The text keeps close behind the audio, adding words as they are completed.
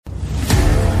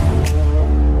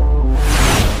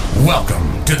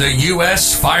to the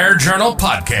U.S. Fire Journal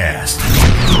podcast.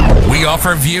 We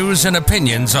offer views and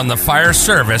opinions on the fire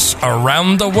service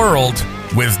around the world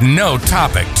with no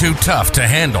topic too tough to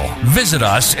handle. Visit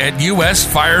us at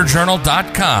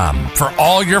usfirejournal.com for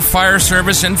all your fire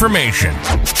service information.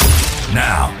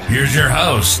 Now, here's your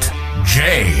host,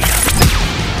 Jay.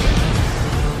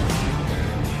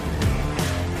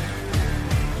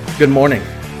 Good morning.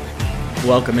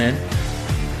 Welcome in.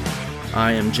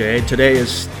 I am Jay. Today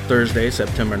is Thursday,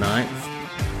 September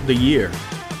 9th, the year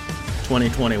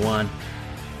 2021.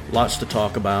 Lots to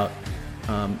talk about.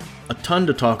 A ton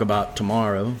to talk about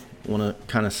tomorrow. Want to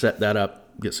kind of set that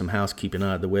up, get some housekeeping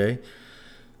out of the way.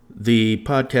 The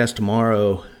podcast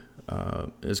tomorrow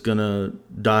is going to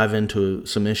dive into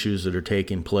some issues that are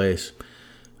taking place,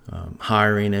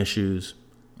 hiring issues,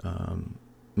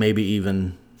 maybe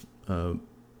even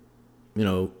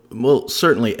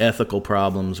certainly ethical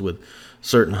problems with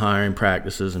certain hiring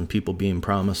practices and people being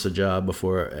promised a job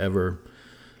before ever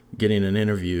getting an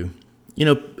interview. You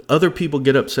know, other people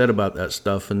get upset about that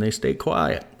stuff and they stay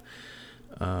quiet.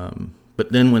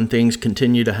 But then when things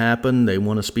continue to happen, they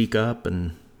want to speak up,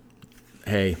 and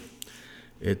hey,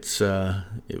 it's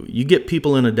you get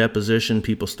people in a deposition,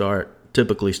 people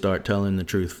typically start telling the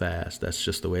truth fast. That's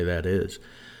just the way that is.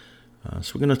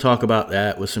 So we're going to talk about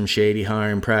that with some shady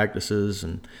hiring practices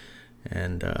and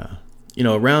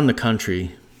around the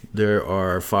country, there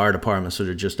are fire departments that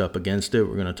are just up against it.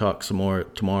 We're going to talk some more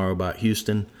tomorrow about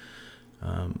Houston,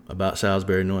 about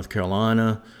Salisbury, North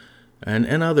Carolina,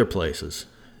 and other places.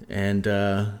 And,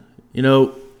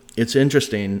 it's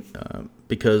interesting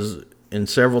because in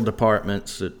several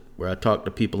departments where I talk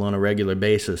to people on a regular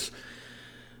basis,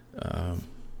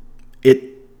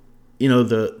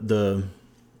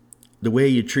 the way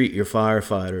you treat your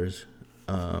firefighters,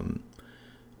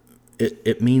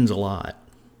 it means a lot.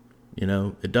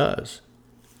 It does.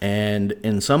 And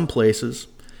in some places,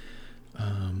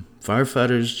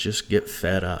 firefighters just get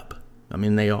fed up. I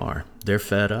mean, they're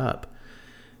fed up.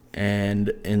 And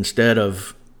instead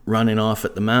of running off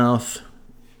at the mouth,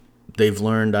 they've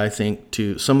learned, I think,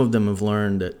 some of them have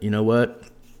learned that, you know what,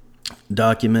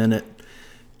 document it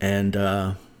and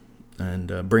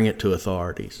bring it to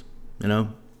authorities.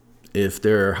 If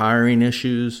there are hiring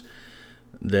issues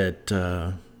that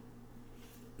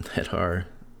are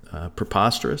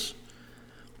preposterous,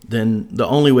 then the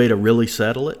only way to really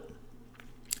settle it,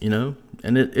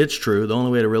 and it's true, the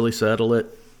only way to really settle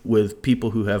it with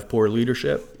people who have poor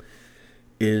leadership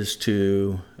is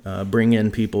to bring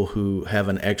in people who have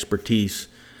an expertise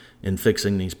in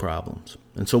fixing these problems.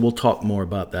 And so we'll talk more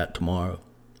about that tomorrow.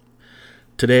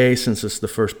 Today, since it's the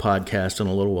first podcast in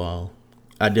a little while,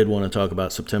 I did want to talk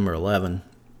about September 11,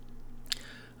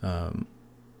 the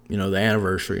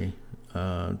anniversary,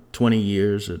 20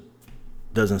 years. It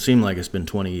doesn't seem like it's been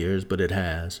 20 years, but it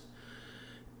has.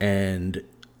 And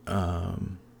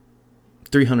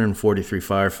 343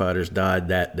 firefighters died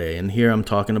that day. And here I'm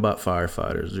talking about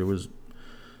firefighters. There was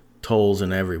tolls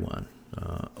in everyone.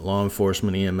 Law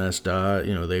enforcement, EMS died.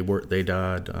 They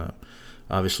died.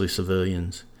 Obviously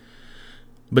civilians.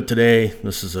 But today,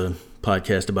 this is a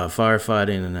podcast about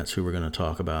firefighting, and that's who we're going to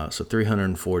talk about. So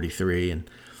 343, and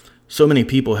so many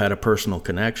people had a personal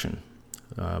connection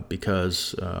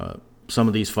because some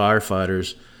of these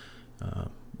firefighters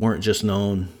weren't just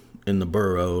known in the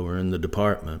borough or in the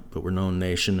department, but were known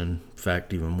nation and, in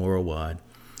fact, even worldwide.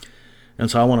 And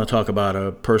so I want to talk about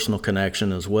a personal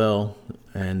connection as well,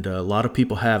 and a lot of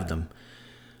people have them.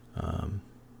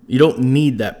 You don't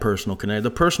need that personal connection.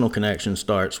 The personal connection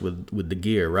starts with the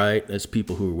gear, right? It's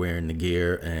people who are wearing the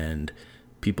gear and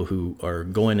people who are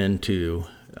going into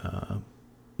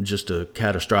just a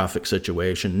catastrophic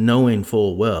situation, knowing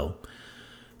full well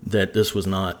that this was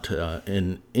not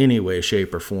in any way,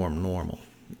 shape, or form normal.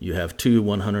 You have two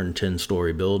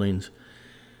 110-story buildings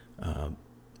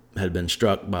had been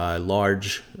struck by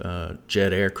large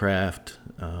jet aircraft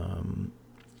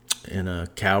in a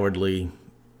cowardly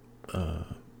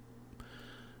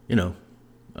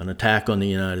an attack on the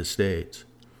United States,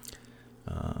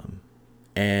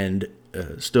 and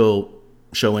still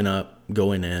showing up,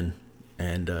 going in,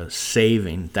 and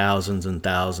saving thousands and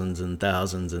thousands and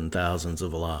thousands and thousands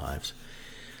of lives.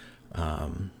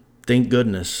 Thank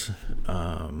goodness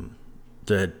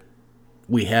that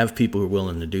we have people who are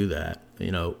willing to do that,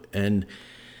 and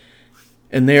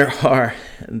there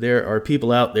are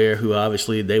people out there who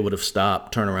obviously they would have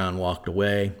stopped, turned around, walked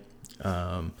away.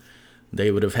 They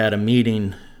would have had a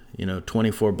meeting,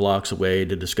 24 blocks away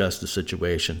to discuss the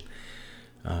situation.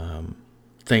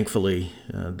 Thankfully,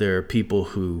 there are people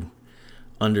who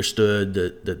understood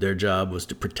that their job was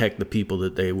to protect the people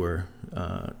that they were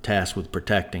tasked with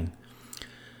protecting.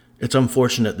 it's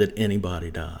unfortunate that anybody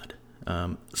died.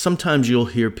 Sometimes you'll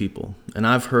hear people, and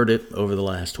I've heard it over the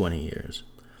last 20 years,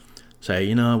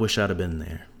 say, I wish I'd have been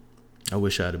there. I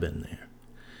wish I'd have been there.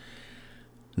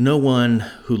 No one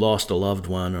who lost a loved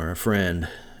one or a friend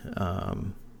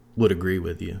would agree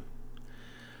with you.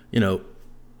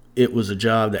 It was a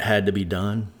job that had to be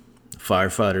done.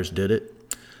 Firefighters did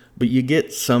it. But you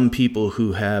get some people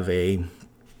who have a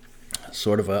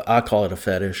sort of I call it a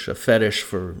fetish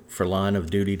for line of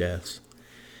duty deaths.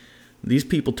 These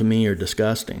people to me are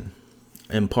disgusting,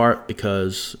 in part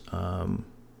because,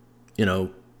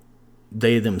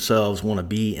 they themselves want to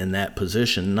be in that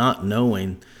position, not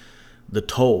knowing the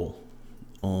toll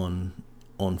on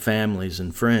families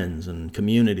and friends and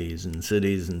communities and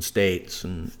cities and states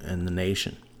and the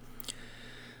nation.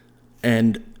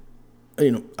 And,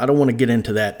 I don't want to get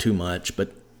into that too much,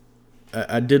 but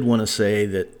I did want to say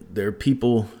that there are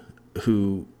people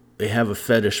who, they have a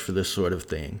fetish for this sort of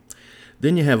thing.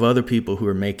 Then you have other people who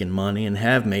are making money and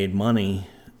have made money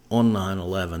on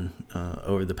 9/11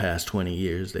 over the past 20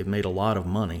 years. They've made a lot of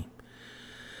money.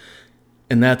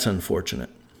 And that's unfortunate.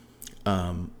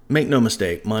 Make no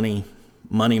mistake, money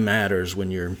matters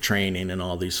when you're training and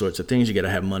all these sorts of things. You got to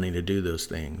have money to do those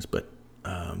things. But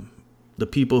the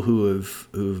people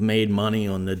who've made money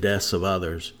on the deaths of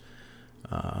others,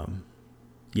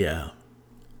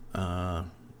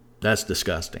 that's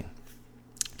disgusting.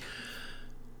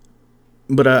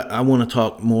 But I want to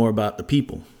talk more about the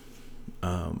people.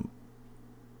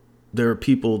 There are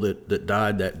people that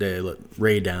died that day, like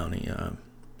Ray Downey,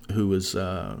 who was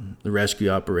the rescue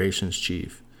operations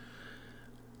chief.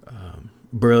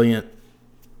 Brilliant,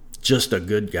 just a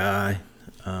good guy,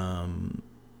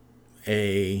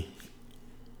 a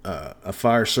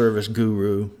fire service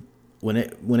guru. When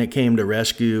it came to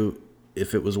rescue,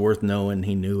 if it was worth knowing,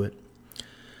 he knew it.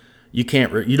 You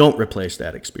don't replace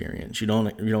that experience. You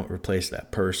don't replace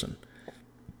that person.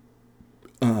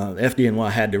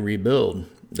 FDNY had to rebuild.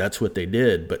 That's what they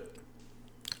did. But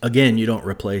again, you don't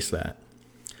replace that.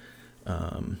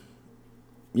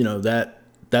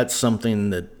 That's something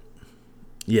that,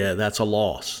 that's a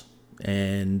loss.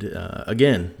 And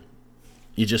again,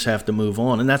 you just have to move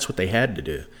on. And that's what they had to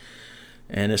do.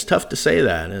 And it's tough to say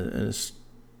that. And it's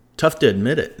tough to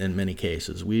admit it in many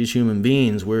cases. We as human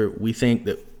beings, we think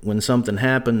that when something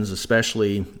happens,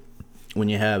 especially when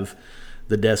you have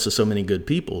the deaths of so many good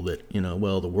people, that,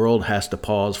 the world has to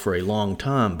pause for a long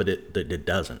time, but it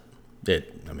doesn't. The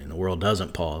world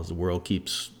doesn't pause. The world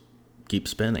keeps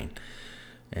spinning.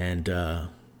 And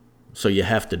so you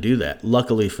have to do that.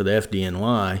 Luckily for the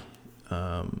FDNY,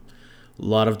 a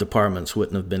lot of departments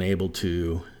wouldn't have been able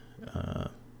to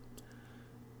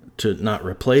not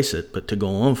replace it, but to go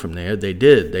on from there. They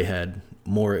did. They had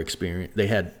more experience. They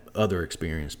had other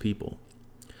experienced people.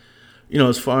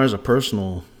 As far as a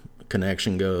personal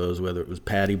connection goes, whether it was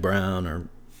Patty Brown or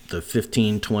the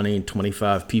 15, 20,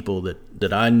 25 people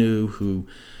that I knew, who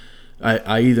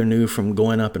I either knew from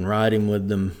going up and riding with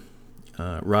them,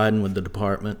 riding with the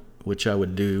department, which I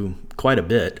would do quite a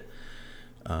bit.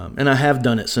 And I have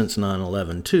done it since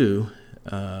 9/11 too.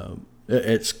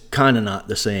 It's kind of not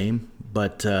the same,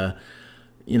 but, a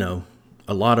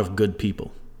lot of good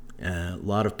people. A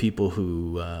lot of people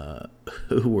who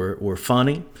were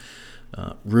funny,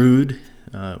 rude.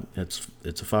 It's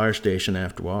a fire station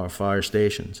after all, fire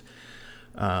stations.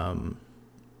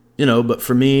 But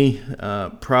for me,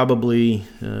 probably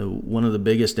one of the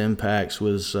biggest impacts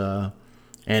was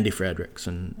Andy Fredericks,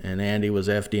 and Andy was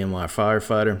FDNY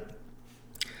firefighter.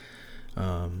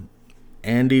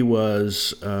 Andy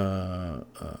was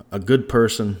a good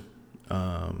person,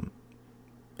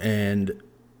 and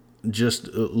just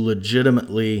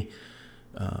legitimately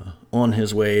on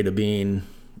his way to being,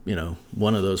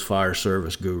 one of those fire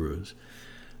service gurus.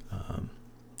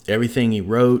 Everything he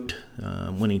wrote,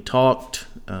 when he talked,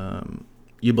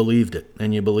 you believed it.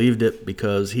 And you believed it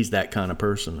because he's that kind of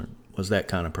person, or was that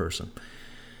kind of person.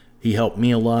 He helped me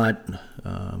a lot.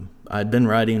 I'd been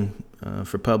writing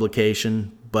for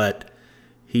publication, but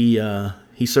he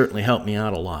certainly helped me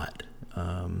out a lot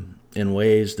in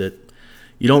ways that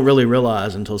you don't really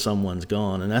realize until someone's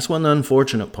gone. And that's one of the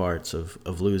unfortunate parts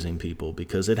of losing people,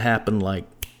 because it happened like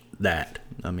that.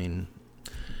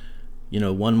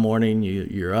 One morning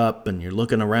you're up and you're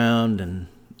looking around, and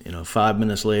 5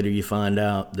 minutes later you find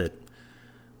out that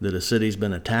a city's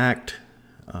been attacked.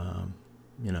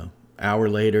 Hour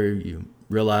later you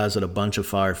realize that a bunch of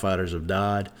firefighters have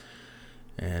died,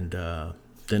 and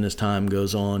then as time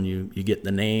goes on, you get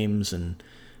the names, and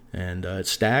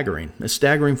it's staggering. It's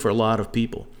staggering for a lot of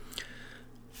people.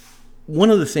 One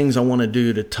of the things I want to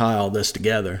do to tie all this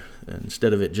together,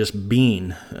 instead of it just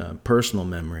being personal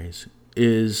memories,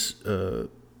 is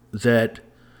that,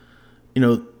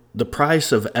 the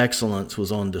price of excellence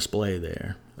was on display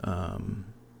there.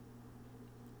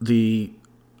 The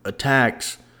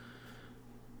attacks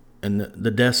and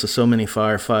the deaths of so many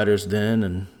firefighters then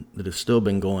and that have still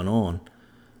been going on,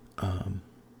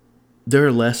 there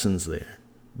are lessons there.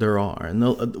 There are.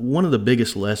 And one of the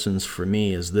biggest lessons for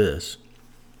me is this.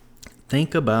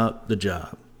 Think about the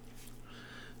job.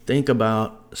 Think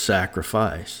about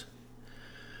sacrifice.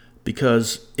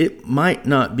 Because it might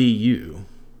not be you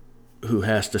who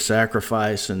has to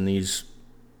sacrifice in these,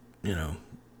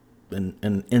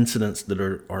 in incidents that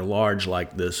are large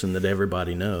like this and that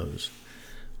everybody knows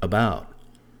about.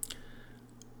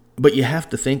 But you have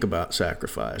to think about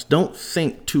sacrifice. Don't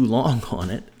think too long on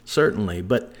it, certainly,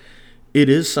 but it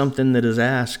is something that is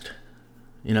asked,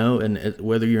 and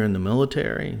whether you're in the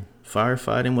military,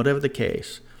 firefighting, whatever the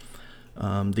case,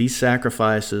 these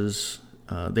sacrifices,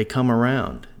 they come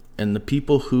around. And the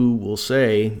people who will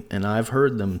say, and I've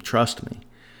heard them, trust me,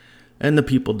 and the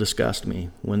people disgust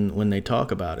me when they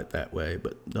talk about it that way,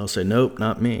 but they'll say, nope,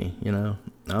 not me,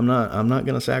 I'm not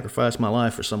going to sacrifice my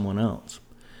life for someone else.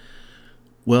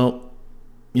 Well,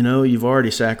 you've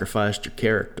already sacrificed your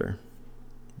character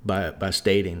by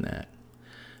stating that.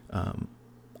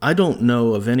 I don't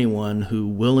know of anyone who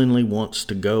willingly wants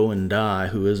to go and die,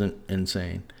 who isn't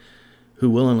insane, who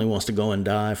willingly wants to go and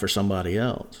die for somebody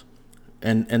else.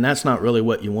 And that's not really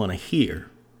what you want to hear.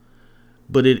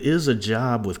 But it is a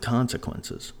job with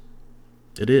consequences.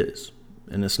 It is.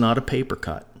 And it's not a paper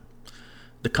cut.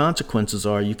 The consequences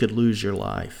are you could lose your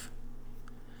life.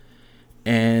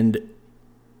 And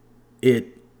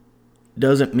it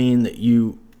doesn't mean that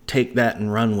you take that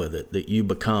and run with it, that you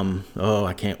become,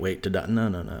 I can't wait to die.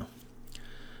 No.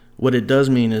 What it does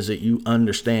mean is that you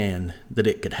understand that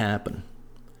it could happen.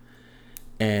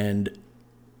 And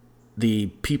the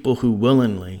people who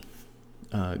willingly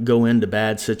go into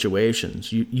bad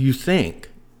situations, you think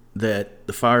that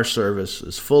the fire service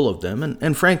is full of them,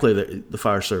 and frankly, the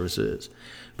fire service is.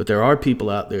 But there are people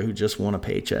out there who just want a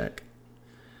paycheck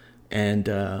and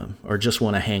or just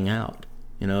want to hang out.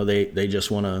 They just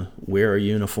want to wear a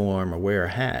uniform or wear a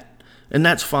hat. And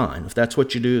that's fine. If that's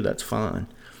what you do, that's fine.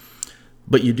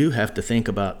 But you do have to think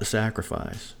about the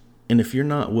sacrifice. And if you're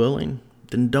not willing,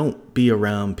 then don't be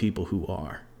around people who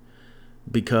are.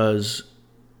 Because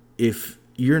if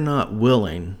you're not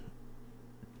willing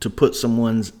to put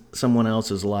someone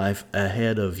else's life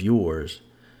ahead of yours,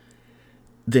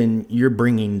 then you're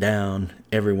bringing down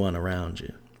everyone around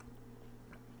you.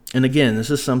 And again, this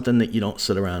is something that you don't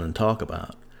sit around and talk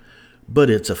about, but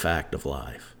it's a fact of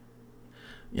life.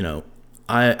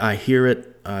 I hear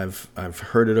it. I've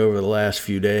heard it over the last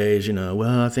few days.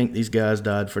 I think these guys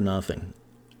died for nothing.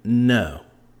 No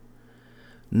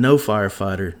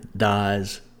firefighter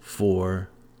dies for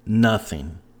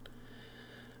nothing.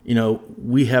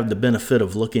 We have the benefit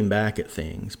of looking back at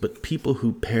things, but people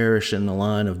who perish in the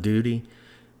line of duty,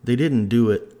 they didn't do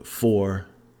it for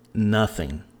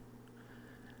nothing.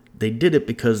 They did it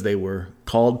because they were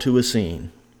called to a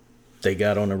scene. They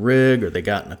got on a rig or they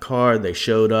got in a car, they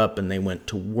showed up and they went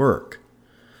to work.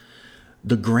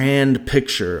 The grand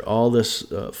picture, all this,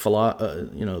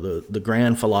 the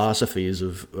grand philosophies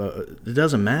of, it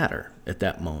doesn't matter at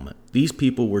that moment. These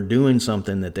people were doing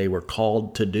something that they were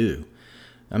called to do.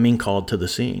 Called to the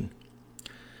scene.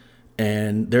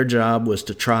 And their job was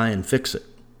to try and fix it.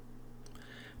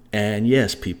 And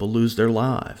yes, people lose their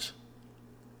lives.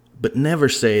 But never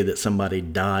say that somebody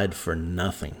died for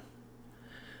nothing.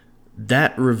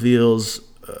 That reveals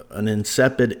an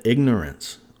insipid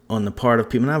ignorance on the part of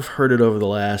people. And I've heard it over the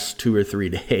last 2 or 3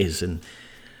 days. And,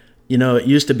 it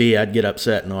used to be I'd get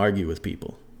upset and argue with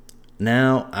people.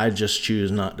 Now I just choose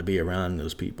not to be around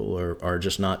those people or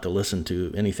just not to listen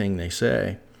to anything they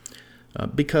say.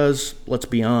 Because, let's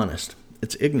be honest,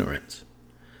 it's ignorance.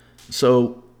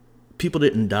 So people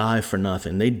didn't die for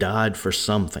nothing. They died for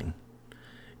something.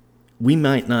 We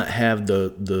might not have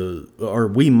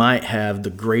we might have the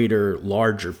greater,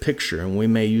 larger picture, and we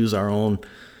may use our own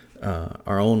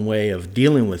way of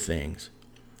dealing with things.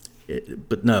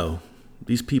 But no,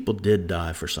 these people did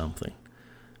die for something.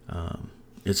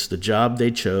 It's the job they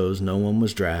chose. No one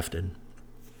was drafted.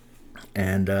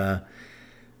 And,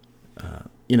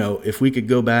 if we could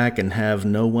go back and have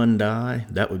no one die,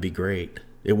 that would be great.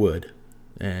 It would.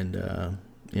 And,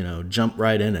 jump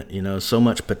right in it. So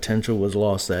much potential was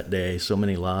lost that day, so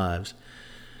many lives.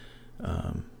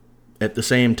 At the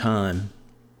same time,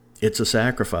 it's a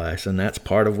sacrifice, and that's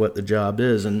part of what the job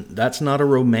is. And that's not a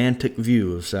romantic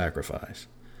view of sacrifice.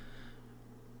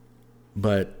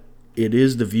 But it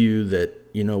is the view that,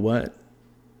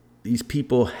 these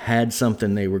people had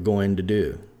something they were going to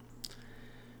do.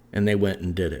 and they went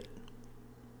and did it.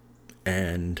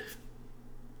 And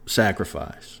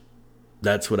sacrifice.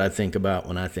 That's what I think about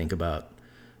when I think about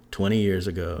 20 years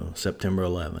ago, September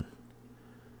 11.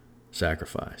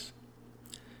 Sacrifice.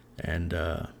 And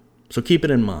so keep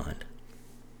it in mind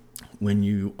when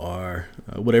you are,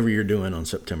 whatever you're doing on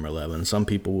September 11. Some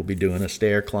people will be doing a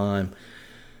stair climb.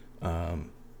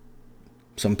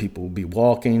 Some people will be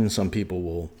walking. Some people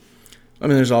will,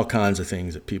 there's all kinds of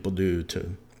things that people do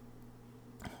to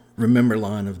remember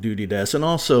line of duty deaths. And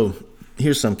also,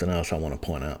 here's something else I want to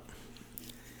point out.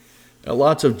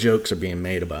 Lots of jokes are being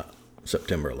made about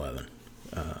September 11.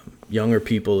 Younger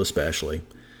people especially.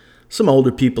 Some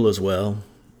older people as well.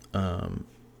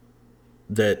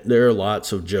 That there are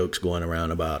lots of jokes going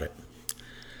around about it.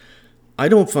 I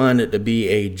don't find it to be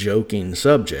a joking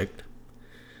subject,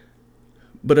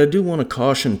 but I do want to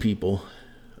caution people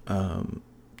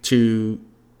to,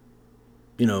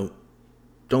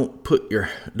 don't put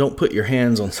your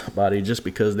hands on somebody just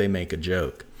because they make a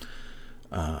joke.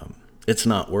 It's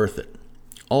not worth it.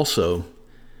 Also,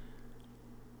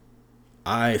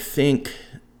 I think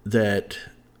that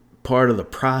part of the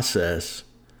process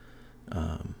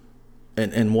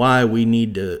and why we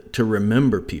need to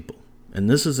remember people, and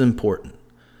this is important.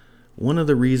 One of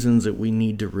the reasons that we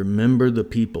need to remember the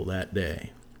people that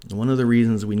day, one of the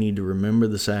reasons we need to remember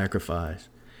the sacrifice,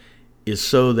 is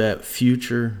so that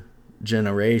future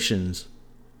generations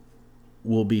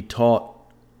will be taught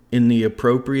in the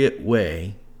appropriate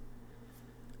way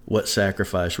what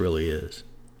sacrifice really is.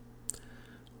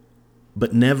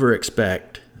 But never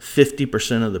expect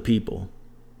 50% of the people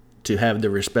to have the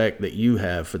respect that you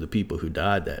have for the people who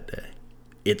died that day.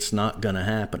 It's not going to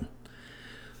happen.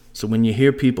 So when you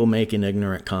hear people making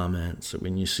ignorant comments, or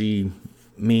when you see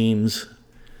memes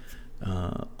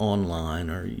online,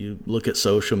 or you look at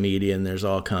social media and there's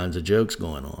all kinds of jokes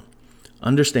going on,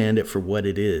 understand it for what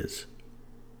it is.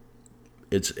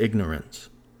 It's ignorance.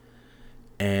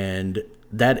 And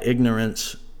that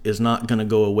ignorance is not going to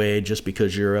go away just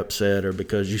because you're upset or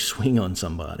because you swing on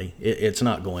somebody. It's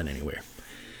not going anywhere.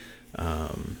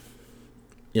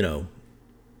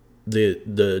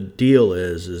 The deal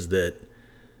is that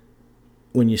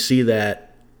when you see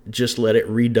that, just let it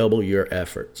redouble your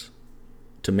efforts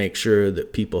to make sure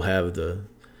that people have the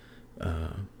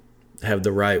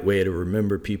right way to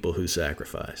remember people who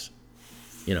sacrifice.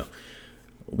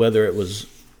 Whether it was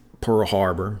Pearl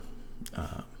Harbor,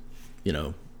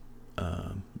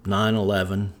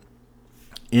 9/11,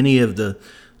 any of the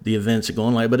events that go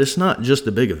on, but it's not just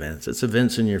the big events. It's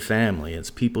events in your family.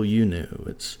 It's people you knew.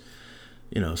 It's,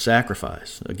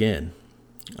 sacrifice again.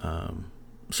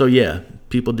 So yeah,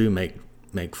 people do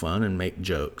make fun and make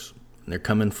jokes. And they're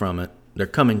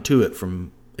coming to it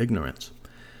from ignorance.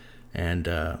 And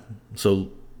so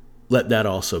let that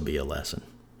also be a lesson.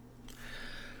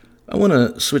 I want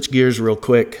to switch gears real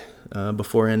quick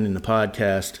before ending the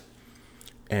podcast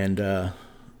and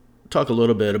talk a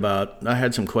little bit about, I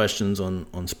had some questions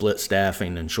on split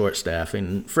staffing and short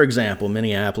staffing. For example,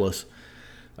 Minneapolis,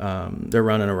 they're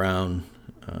running around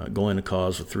going to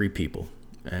cause with 3 people.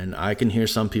 And I can hear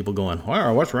some people going,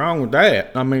 wow, what's wrong with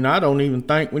that? I don't even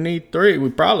think we need 3. We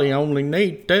probably only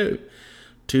need 2.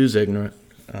 2's ignorant.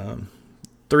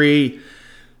 3,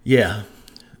 yeah.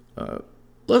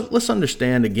 Let's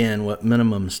understand again what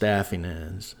minimum staffing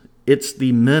is. It's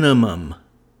the minimum.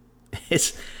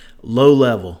 It's low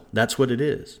level. That's what it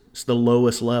is. It's the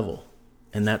lowest level.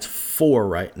 And that's 4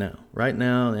 right now. Right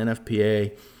now, the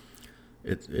NFPA,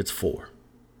 it's 4.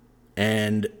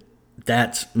 And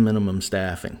that's minimum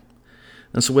staffing.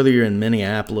 And so whether you're in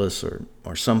Minneapolis or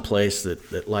some place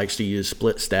that likes to use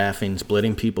split staffing,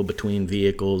 splitting people between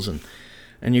vehicles, and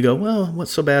you go, well,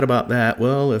 what's so bad about that?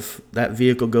 Well, if that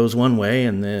vehicle goes one way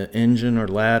and the engine or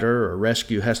ladder or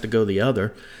rescue has to go the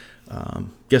other,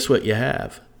 guess what you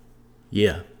have?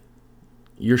 Yeah,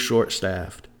 you're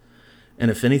short-staffed.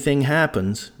 And if anything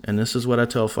happens, and this is what I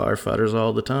tell firefighters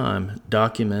all the time,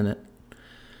 document it.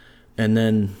 And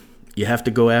then you have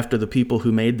to go after the people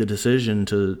who made the decision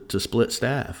to split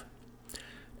staff.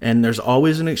 And there's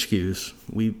always an excuse.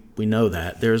 We know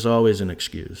that. There's always an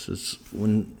excuse. It's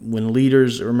when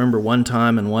leaders, I remember one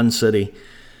time in one city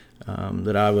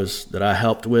that I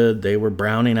helped with, they were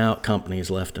browning out companies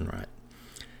left and right.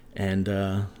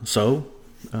 And so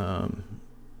a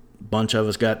bunch of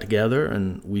us got together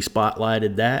and we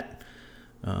spotlighted that.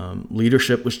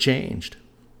 Leadership was changed.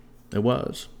 It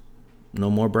was. No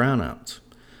more brownouts.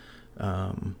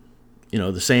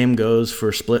 The same goes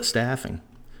for split staffing.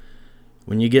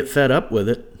 When you get fed up with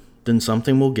it, then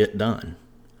something will get done.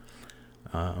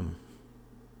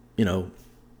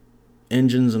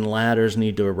 Engines and ladders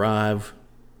need to arrive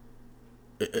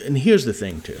and here's the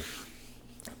thing too.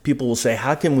 People will say,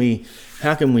 how can we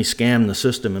scam the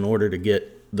system in order to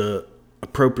get the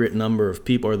appropriate number of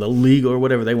people, or the legal, or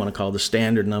whatever they want to call the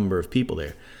standard number of people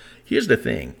there? Here's the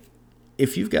thing.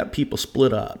 If you've got people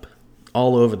split up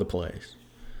all over the place,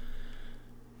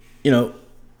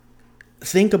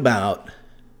 think about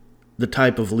the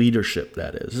type of leadership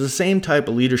that is. It's the same type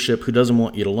of leadership who doesn't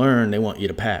want you to learn, they want you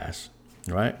to pass,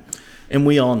 right? And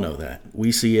we all know that.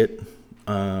 We see it,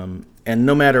 and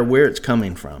no matter where it's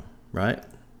coming from, right?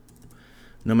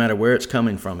 No matter where it's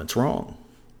coming from, it's wrong.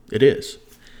 It is.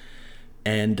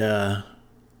 And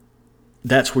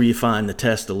that's where you find the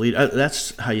test of lead.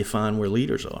 That's how you find where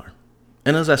leaders are.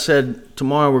 And as I said,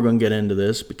 tomorrow we're going to get into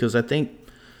this because I think,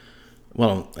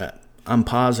 I'm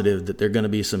positive that there are going to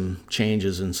be some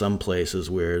changes in some places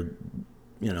where,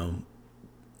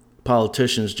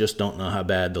 politicians just don't know how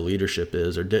bad the leadership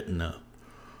is or didn't know.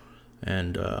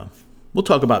 And we'll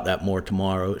talk about that more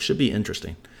tomorrow. It should be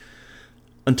interesting.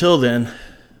 Until then,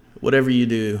 whatever you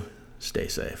do, stay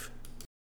safe.